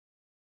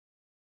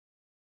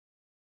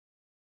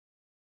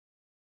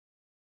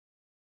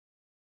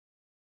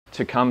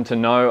to come to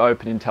know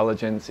open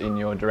intelligence in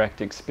your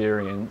direct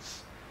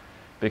experience,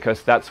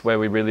 because that's where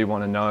we really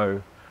want to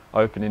know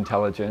open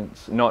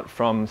intelligence, not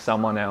from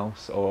someone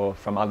else or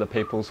from other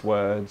people's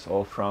words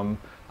or from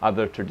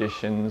other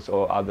traditions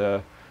or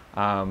other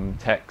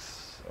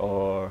texts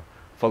or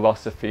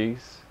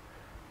philosophies.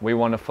 We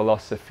want a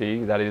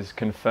philosophy that is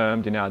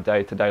confirmed in our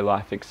day-to-day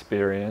life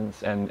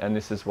experience, and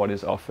this is what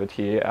is offered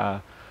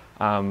here.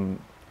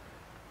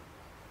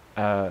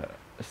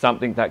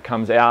 Something that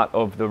comes out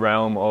of the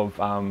realm of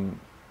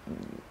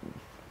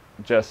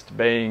just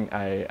being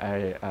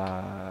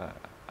a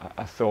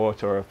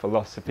thought or a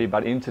philosophy,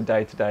 but into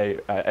day-to-day,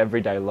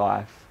 everyday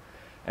life.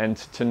 And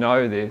to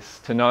know this,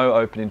 to know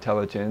open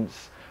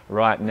intelligence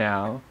right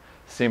now,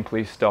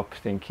 simply stop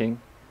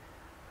thinking.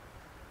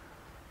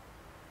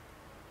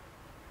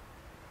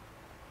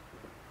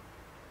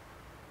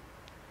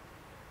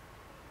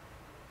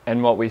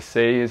 And what we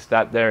see is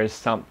that there is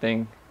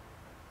something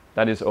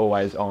that is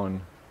always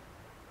on.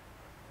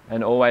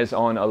 An always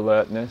on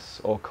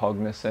alertness or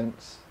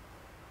cognizance.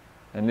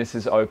 And this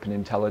is open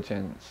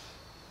intelligence.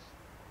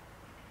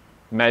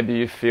 Maybe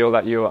you feel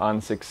that you are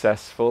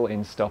unsuccessful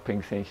in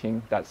stopping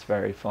thinking. That's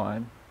very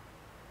fine.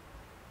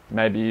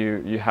 Maybe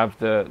you have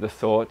the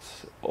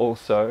thoughts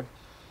also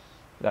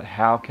that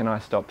how can I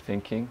stop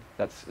thinking?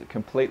 That's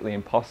completely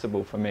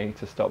impossible for me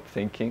to stop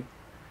thinking.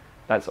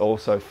 That's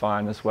also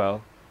fine as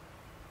well.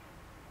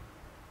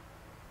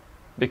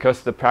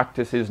 Because the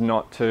practice is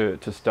not to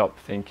stop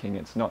thinking,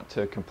 it's not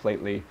to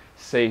completely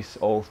cease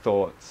all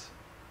thoughts.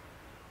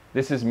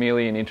 This is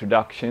merely an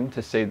introduction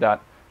to see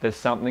that there's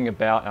something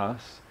about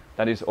us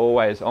that is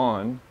always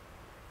on,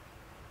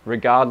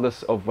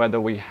 regardless of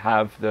whether we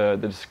have the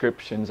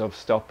descriptions of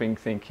stopping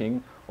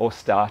thinking or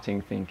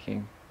starting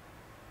thinking,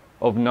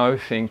 of no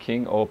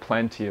thinking or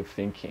plenty of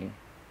thinking.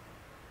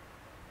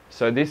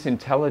 So this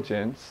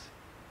intelligence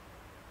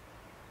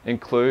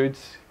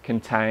includes,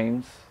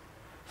 contains,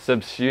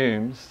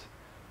 subsumes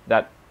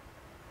that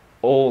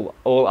all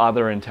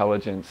other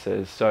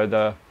intelligences. So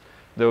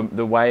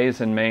the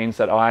ways and means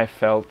that I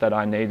felt that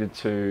I needed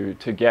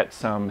to get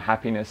some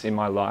happiness in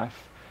my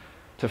life,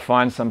 to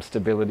find some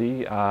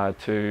stability,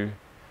 to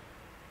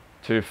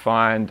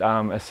find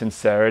a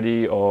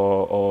sincerity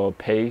or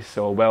peace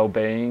or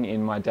well-being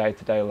in my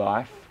day-to-day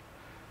life.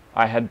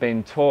 I had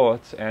been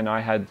taught and I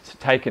had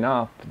taken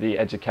up the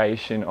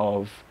education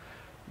of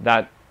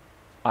that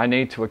I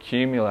need to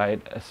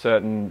accumulate a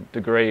certain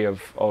degree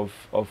of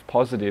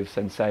positive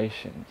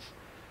sensations,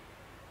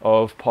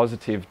 of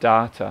positive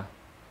data.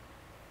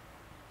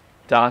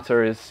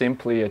 Data is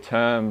simply a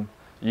term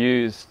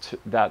used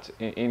that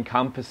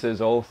encompasses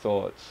all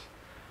thoughts,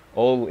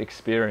 all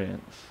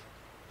experience,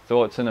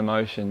 thoughts and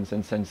emotions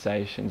and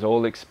sensations,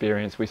 all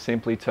experience we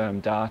simply term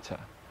data.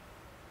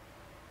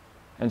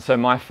 And so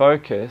my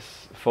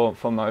focus for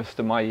most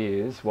of my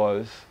years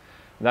was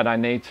that I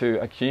need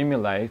to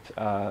accumulate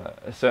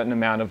a certain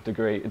amount of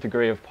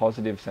degree of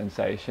positive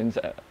sensations,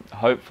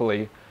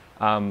 hopefully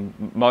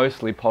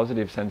mostly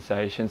positive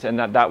sensations, and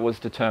that was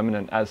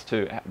determinant as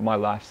to my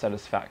life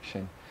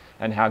satisfaction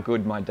and how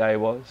good my day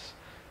was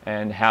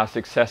and how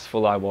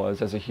successful I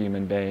was as a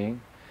human being.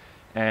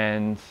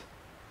 And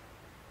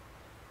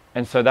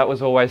so that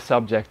was always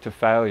subject to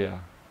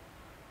failure.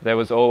 There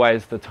was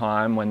always the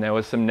time when there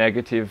was some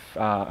negative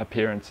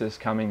appearances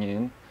coming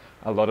in,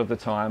 a lot of the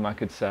time I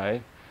could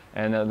say,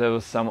 and there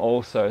was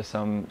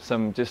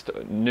some just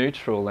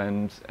neutral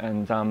and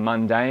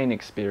mundane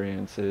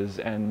experiences,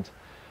 and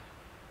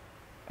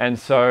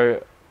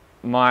so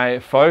my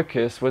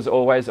focus was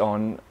always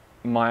on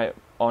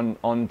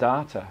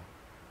data,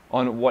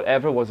 on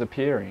whatever was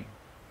appearing.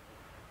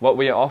 What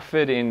we are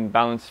offered in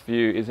Balanced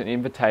View is an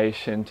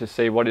invitation to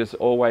see what is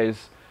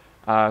always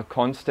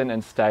constant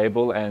and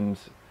stable and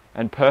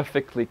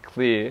perfectly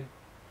clear,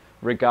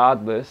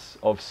 regardless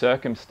of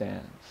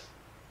circumstance.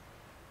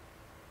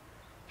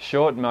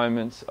 Short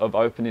moments of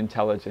open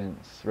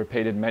intelligence,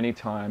 repeated many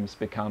times,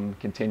 become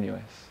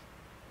continuous.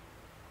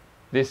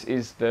 This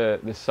is the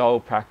sole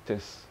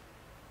practice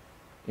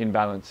in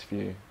Balanced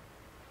View.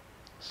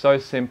 So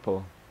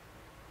simple.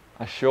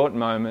 A short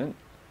moment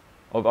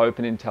of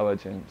open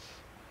intelligence,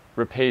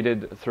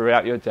 repeated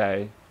throughout your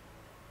day.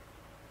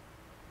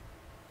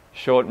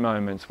 Short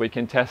moments. We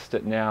can test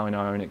it now in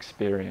our own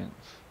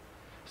experience.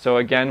 So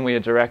again, we are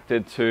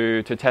directed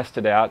to test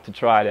it out, to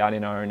try it out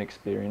in our own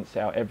experience,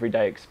 our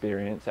everyday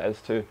experience, as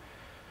to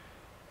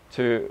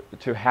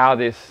how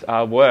this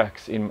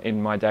works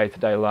in my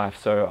day-to-day life.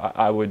 So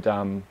I would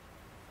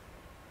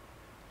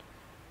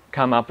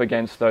come up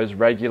against those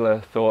regular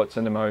thoughts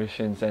and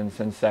emotions and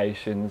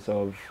sensations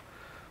of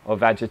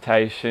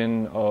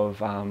agitation,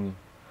 of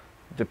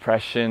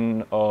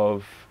depression,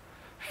 of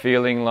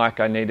feeling like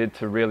I needed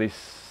to really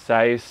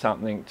say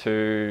something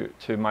to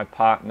my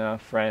partner,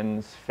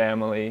 friends,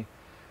 family,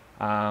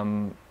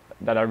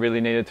 that I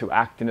really needed to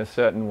act in a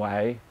certain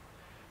way.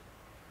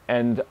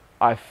 And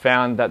I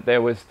found that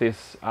there was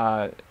this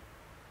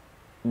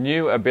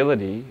new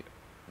ability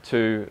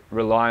to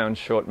rely on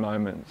short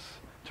moments,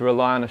 to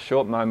rely on a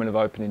short moment of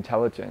open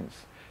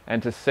intelligence,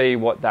 and to see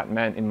what that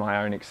meant in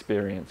my own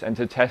experience, and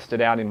to test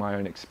it out in my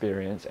own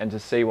experience, and to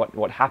see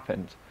what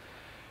happened.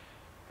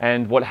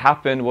 And what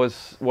happened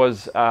was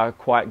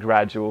quite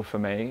gradual for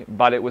me,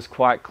 but it was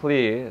quite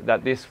clear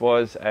that this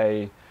was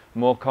a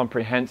more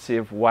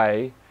comprehensive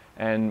way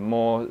and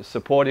more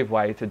supportive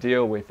way to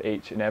deal with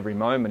each and every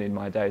moment in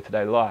my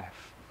day-to-day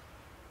life.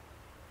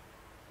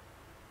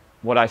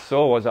 What I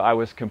saw was I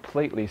was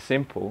completely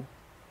simple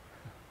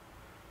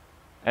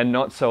and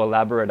not so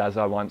elaborate as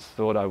I once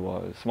thought I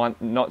was.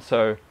 Not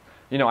so,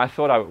 I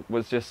thought I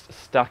was just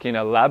stuck in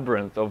a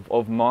labyrinth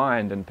of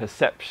mind and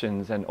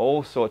perceptions and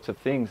all sorts of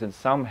things, and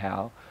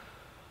somehow,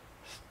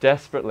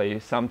 desperately,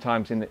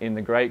 sometimes in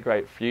the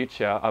great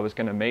future, I was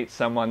going to meet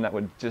someone that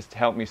would just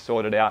help me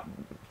sort it out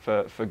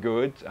for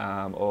good,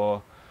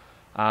 or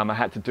I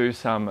had to do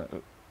some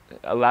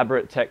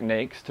elaborate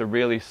techniques to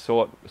really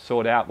sort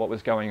out what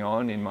was going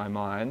on in my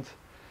mind.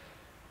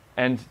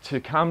 And to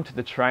come to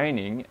the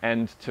training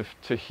and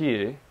to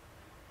hear,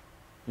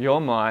 your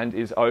mind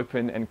is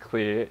open and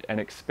clear and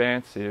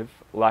expansive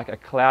like a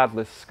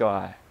cloudless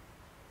sky,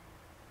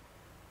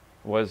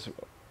 was,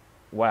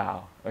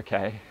 wow,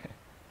 okay.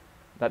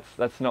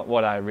 That's not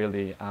what I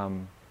really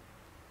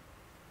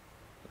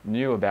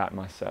knew about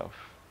myself.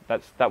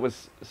 That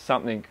was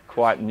something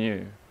quite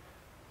new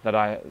that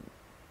I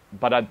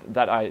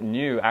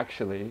knew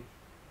actually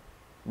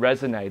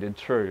resonated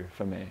true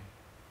for me.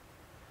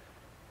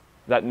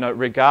 That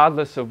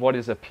regardless of what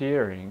is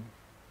appearing,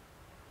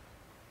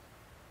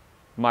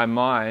 my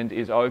mind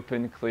is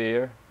open,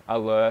 clear,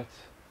 alert,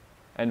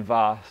 and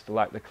vast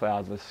like the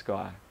cloudless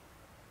sky.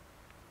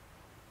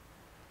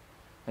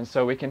 And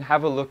so we can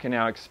have a look in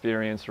our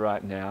experience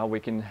right now. We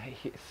can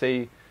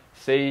see,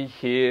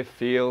 hear,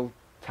 feel,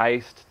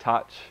 taste,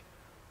 touch,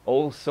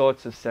 all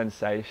sorts of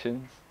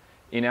sensations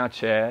in our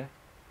chair.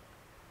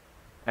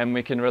 And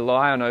we can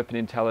rely on open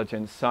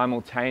intelligence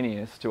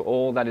simultaneous to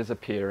all that is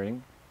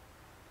appearing.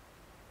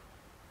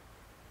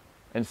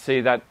 And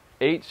see that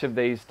each of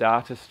these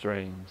data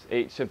streams,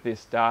 each of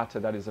this data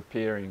that is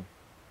appearing,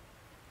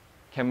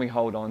 can we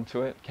hold on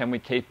to it? Can we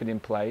keep it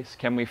in place?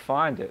 Can we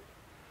find it?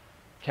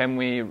 Can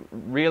we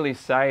really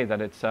say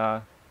that it's,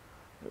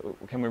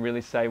 can we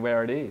really say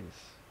where it is?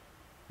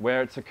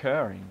 Where it's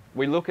occurring?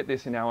 We look at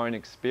this in our own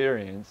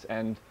experience,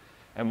 and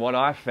what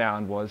I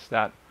found was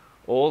that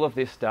all of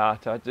this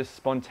data just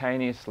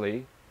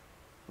spontaneously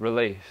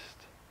released.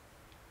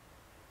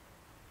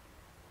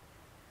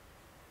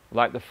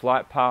 Like the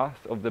flight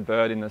path of the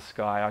bird in the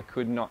sky, I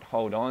could not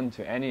hold on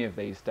to any of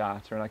these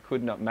data, and I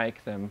could not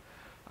make them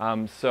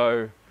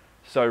so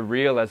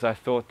real as I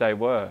thought they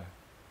were.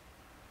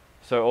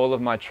 So all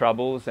of my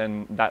troubles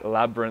and that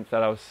labyrinth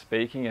that I was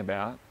speaking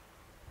about,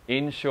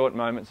 in short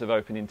moments of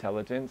open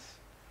intelligence,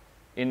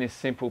 in this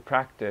simple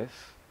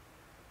practice,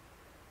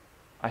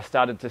 I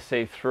started to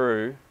see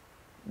through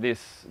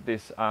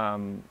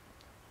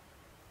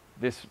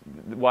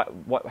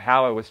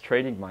how I was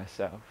treating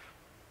myself.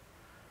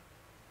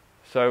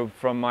 So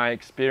from my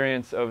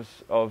experience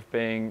of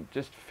being,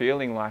 just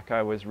feeling like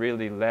I was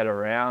really led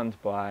around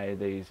by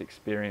these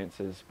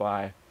experiences,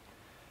 by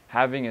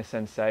having a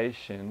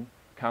sensation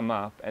come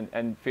up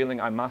and feeling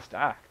I must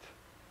act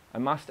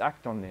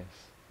on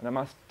this, and I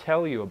must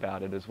tell you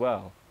about it as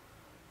well,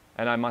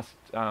 and I must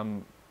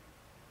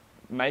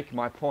make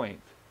my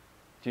point.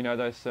 Do you know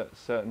those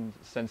certain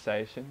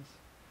sensations?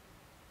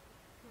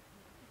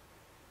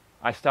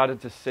 I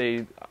started to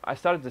see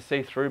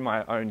through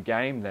my own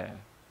game there.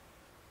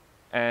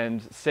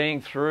 And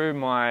seeing through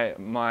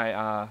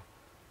my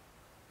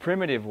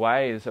primitive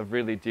ways of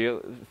really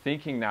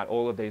thinking that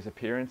all of these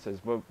appearances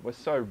were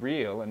so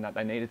real and that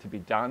they needed to be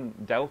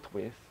dealt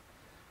with,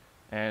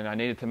 and I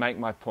needed to make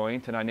my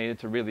point, and I needed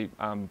to really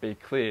be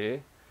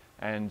clear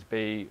and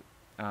be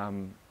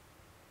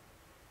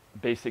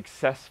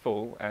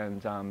successful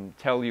and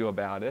tell you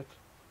about it.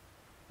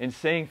 In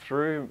seeing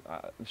through,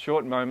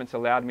 short moments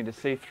allowed me to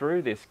see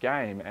through this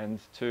game and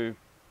to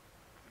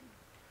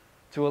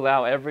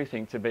allow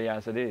everything to be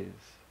as it is.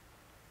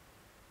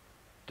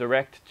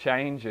 Direct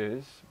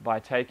changes by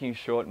taking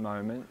short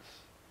moments,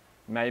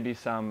 maybe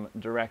some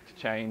direct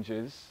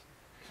changes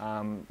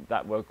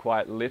that were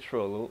quite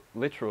literal,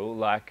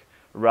 like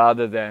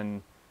rather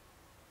than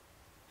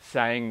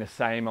saying the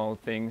same old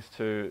things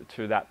to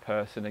that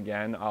person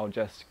again, I'll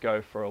just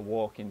go for a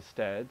walk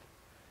instead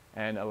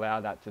and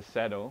allow that to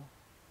settle.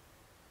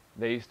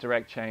 These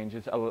direct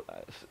changes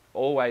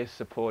always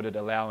supported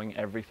allowing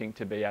everything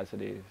to be as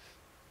it is.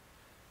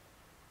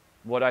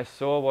 What I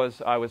saw was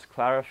I was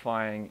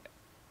clarifying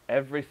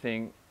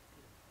everything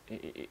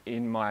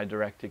in my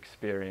direct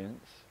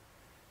experience,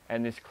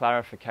 and this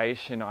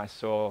clarification I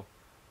saw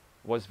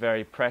was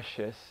very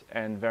precious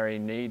and very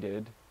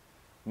needed,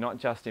 not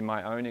just in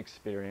my own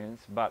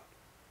experience, but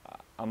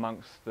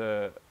amongst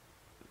the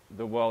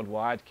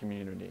worldwide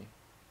community.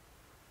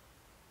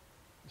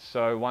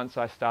 So once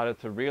I started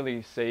to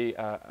really see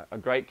a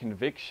great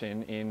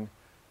conviction in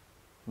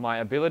my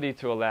ability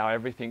to allow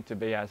everything to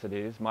be as it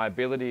is, my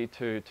ability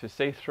to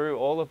see through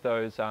all of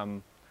those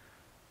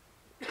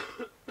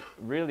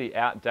really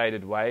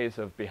outdated ways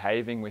of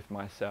behaving with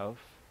myself,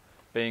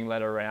 being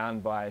led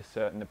around by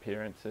certain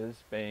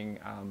appearances, being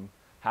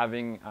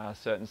having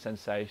certain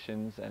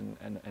sensations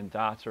and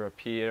data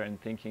appear and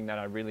thinking that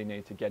I really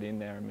need to get in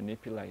there and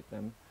manipulate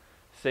them.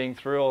 Seeing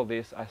through all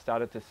this, I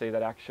started to see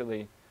that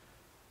actually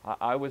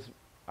I was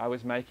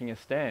making a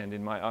stand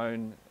in my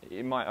own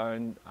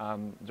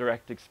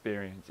direct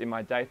experience. In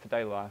my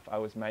day-to-day life, I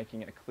was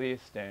making a clear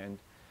stand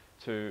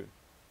to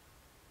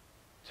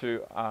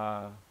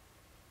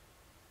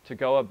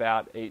go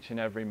about each and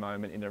every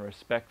moment in a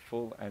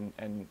respectful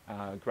and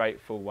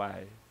grateful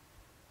way,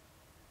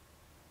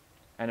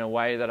 and a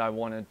way that I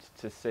wanted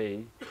to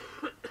see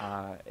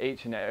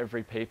each and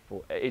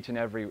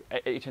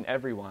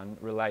everyone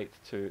relate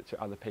to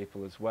other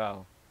people as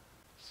well.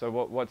 So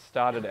what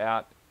started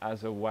out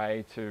as a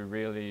way to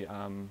really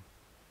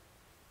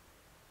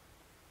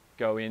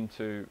go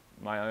into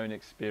my own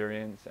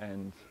experience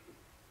and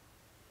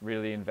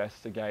really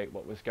investigate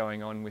what was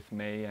going on with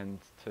me, and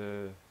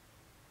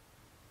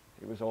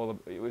it was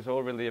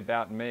all really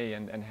about me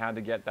and how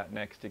to get that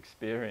next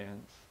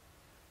experience.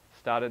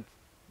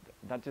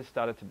 That just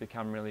started to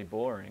become really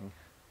boring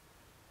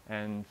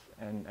and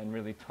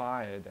really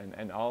tired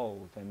and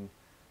old,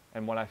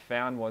 and what I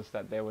found was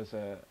that there was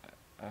a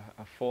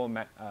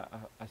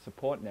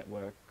support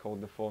network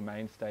called the Four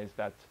Mainstays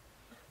that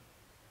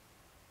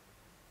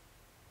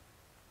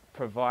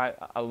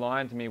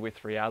aligned me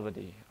with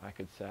reality, I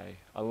could say,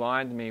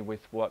 aligned me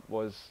with what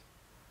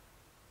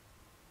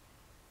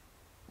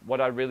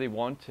I really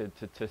wanted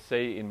to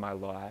see in my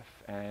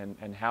life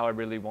and how I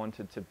really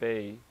wanted to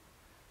be.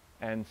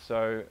 And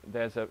so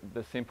there's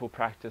the simple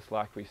practice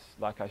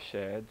like I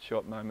shared,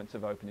 short moments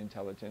of open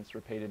intelligence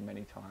repeated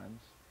many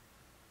times.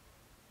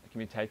 It can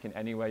be taken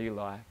anywhere you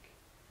like.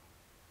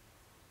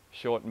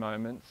 Short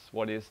moments,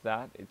 what is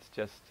that? It's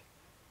just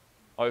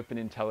open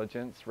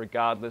intelligence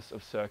regardless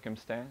of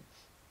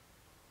circumstance.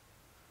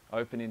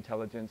 Open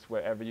intelligence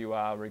wherever you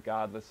are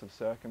regardless of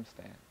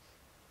circumstance.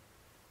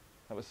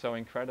 That was so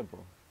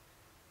incredible.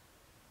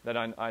 That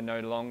I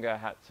no longer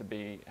had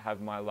to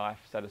have my life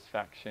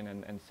satisfaction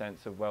and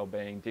sense of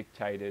well-being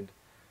dictated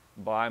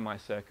by my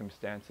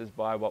circumstances,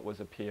 by what was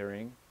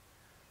appearing,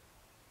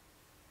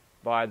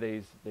 by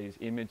these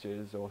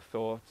images or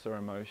thoughts or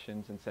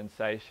emotions and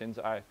sensations.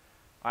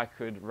 I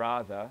could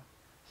rather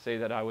see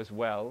that I was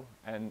well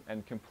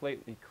and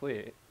completely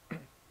clear,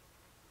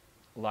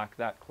 like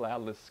that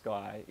cloudless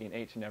sky in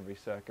each and every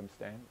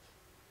circumstance.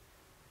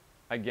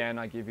 Again,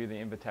 I give you the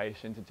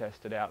invitation to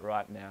test it out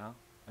right now.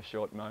 A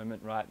short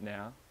moment right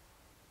now.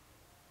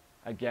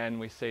 Again,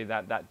 we see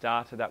that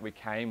data that we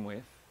came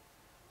with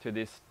to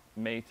this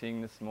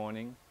meeting this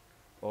morning,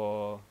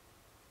 or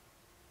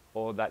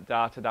that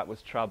data that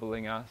was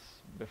troubling us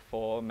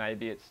before,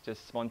 maybe it's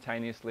just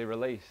spontaneously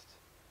released.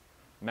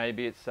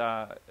 Maybe it's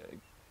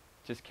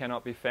just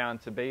cannot be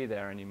found to be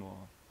there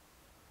anymore.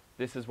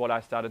 This is what I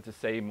started to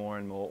see more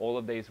and more. All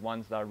of these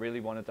ones that I really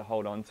wanted to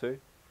hold on to,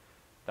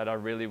 that I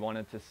really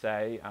wanted to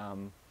say,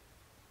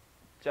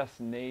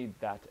 just need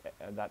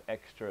that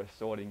extra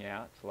sorting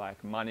out,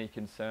 like money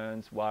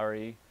concerns,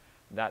 worry,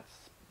 that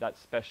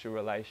special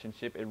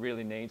relationship. It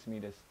really needs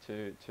me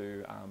to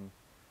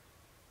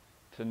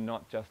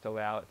not just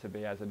allow it to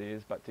be as it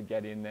is, but to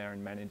get in there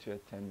and manage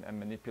it and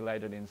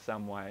manipulate it in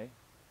some way.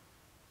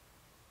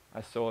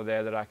 I saw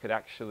there that I could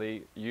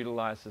actually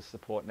utilize the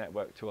support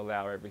network to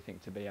allow everything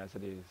to be as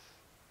it is.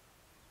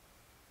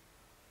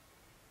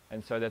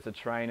 And so there's a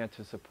trainer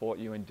to support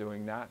you in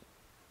doing that.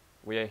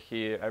 We are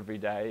here every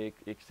day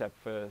except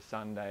for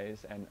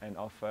Sundays and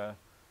offer,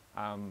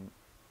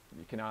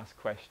 you can ask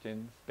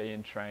questions, be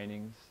in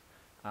trainings,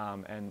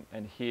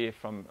 and hear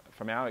from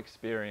our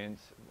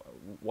experience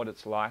what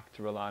it's like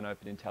to rely on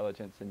open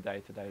intelligence in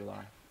day-to-day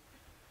life.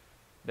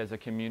 There's a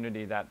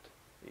community that,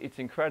 it's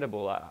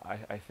incredible,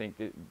 I think,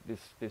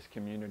 this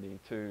community,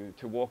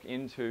 to walk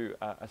into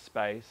a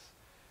space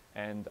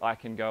and I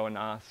can go and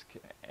ask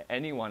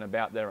anyone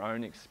about their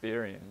own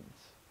experience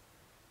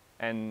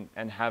and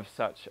have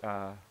such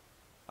a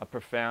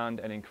profound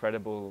and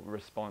incredible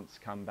response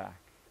come back.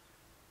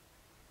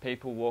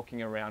 People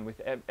walking around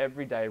with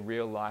everyday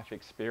real life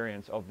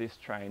experience of this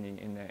training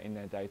in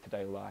their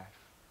day-to-day life.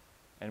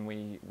 And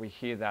we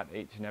hear that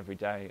each and every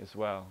day as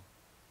well.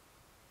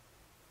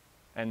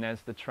 And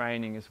there's the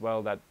training as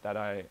well that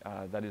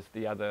is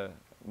the other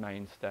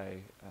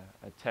mainstay,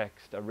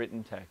 a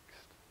written text,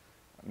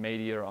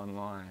 media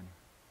online,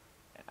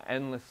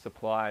 endless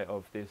supply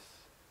of this,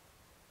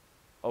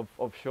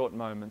 of short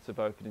moments of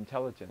open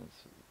intelligence,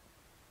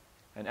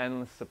 an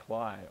endless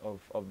supply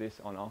of this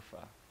on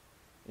offer,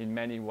 in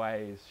many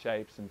ways,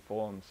 shapes and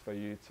forms for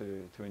you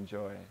to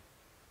enjoy.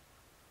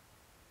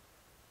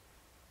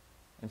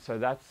 And so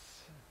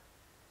that's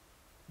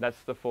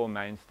the Four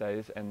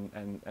Mainstays,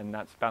 and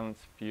that's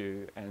Balanced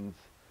View. And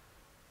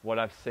what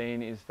I've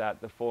seen is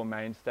that the Four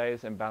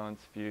Mainstays and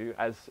Balanced View,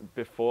 as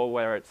before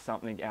where it's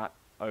something out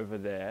over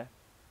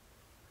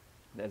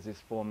there's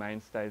this Four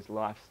Mainstays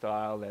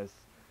lifestyle, there's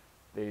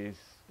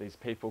these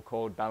people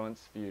called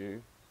Balanced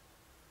View.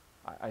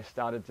 I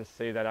started to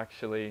see that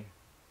actually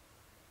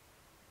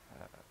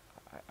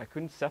I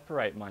couldn't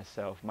separate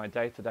myself, my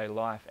day-to-day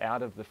life,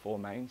 out of the four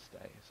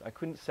mainstays. I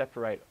couldn't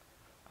separate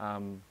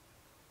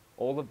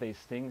all of these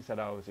things that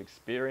I was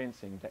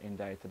experiencing in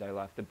day-to-day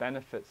life, the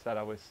benefits that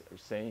I was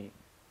seeing.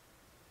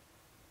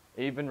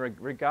 Even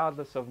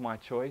regardless of my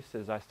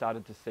choices, I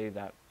started to see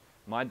that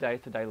my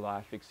day-to-day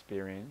life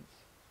experience,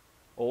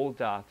 all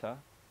data,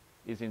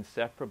 is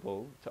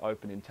inseparable to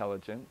open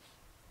intelligence.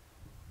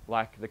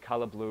 Like the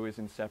colour blue is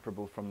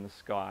inseparable from the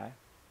sky,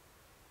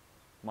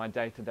 my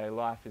day-to-day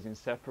life is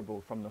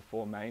inseparable from the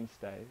four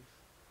mainstays,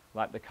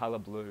 like the colour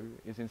blue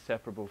is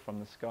inseparable from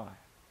the sky.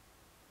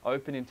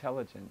 Open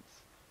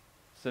intelligence,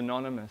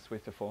 synonymous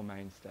with the four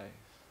mainstays.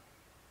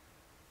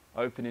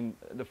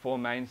 The four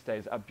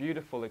mainstays are a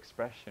beautiful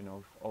expression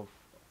of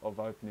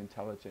open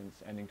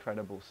intelligence and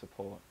incredible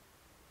support.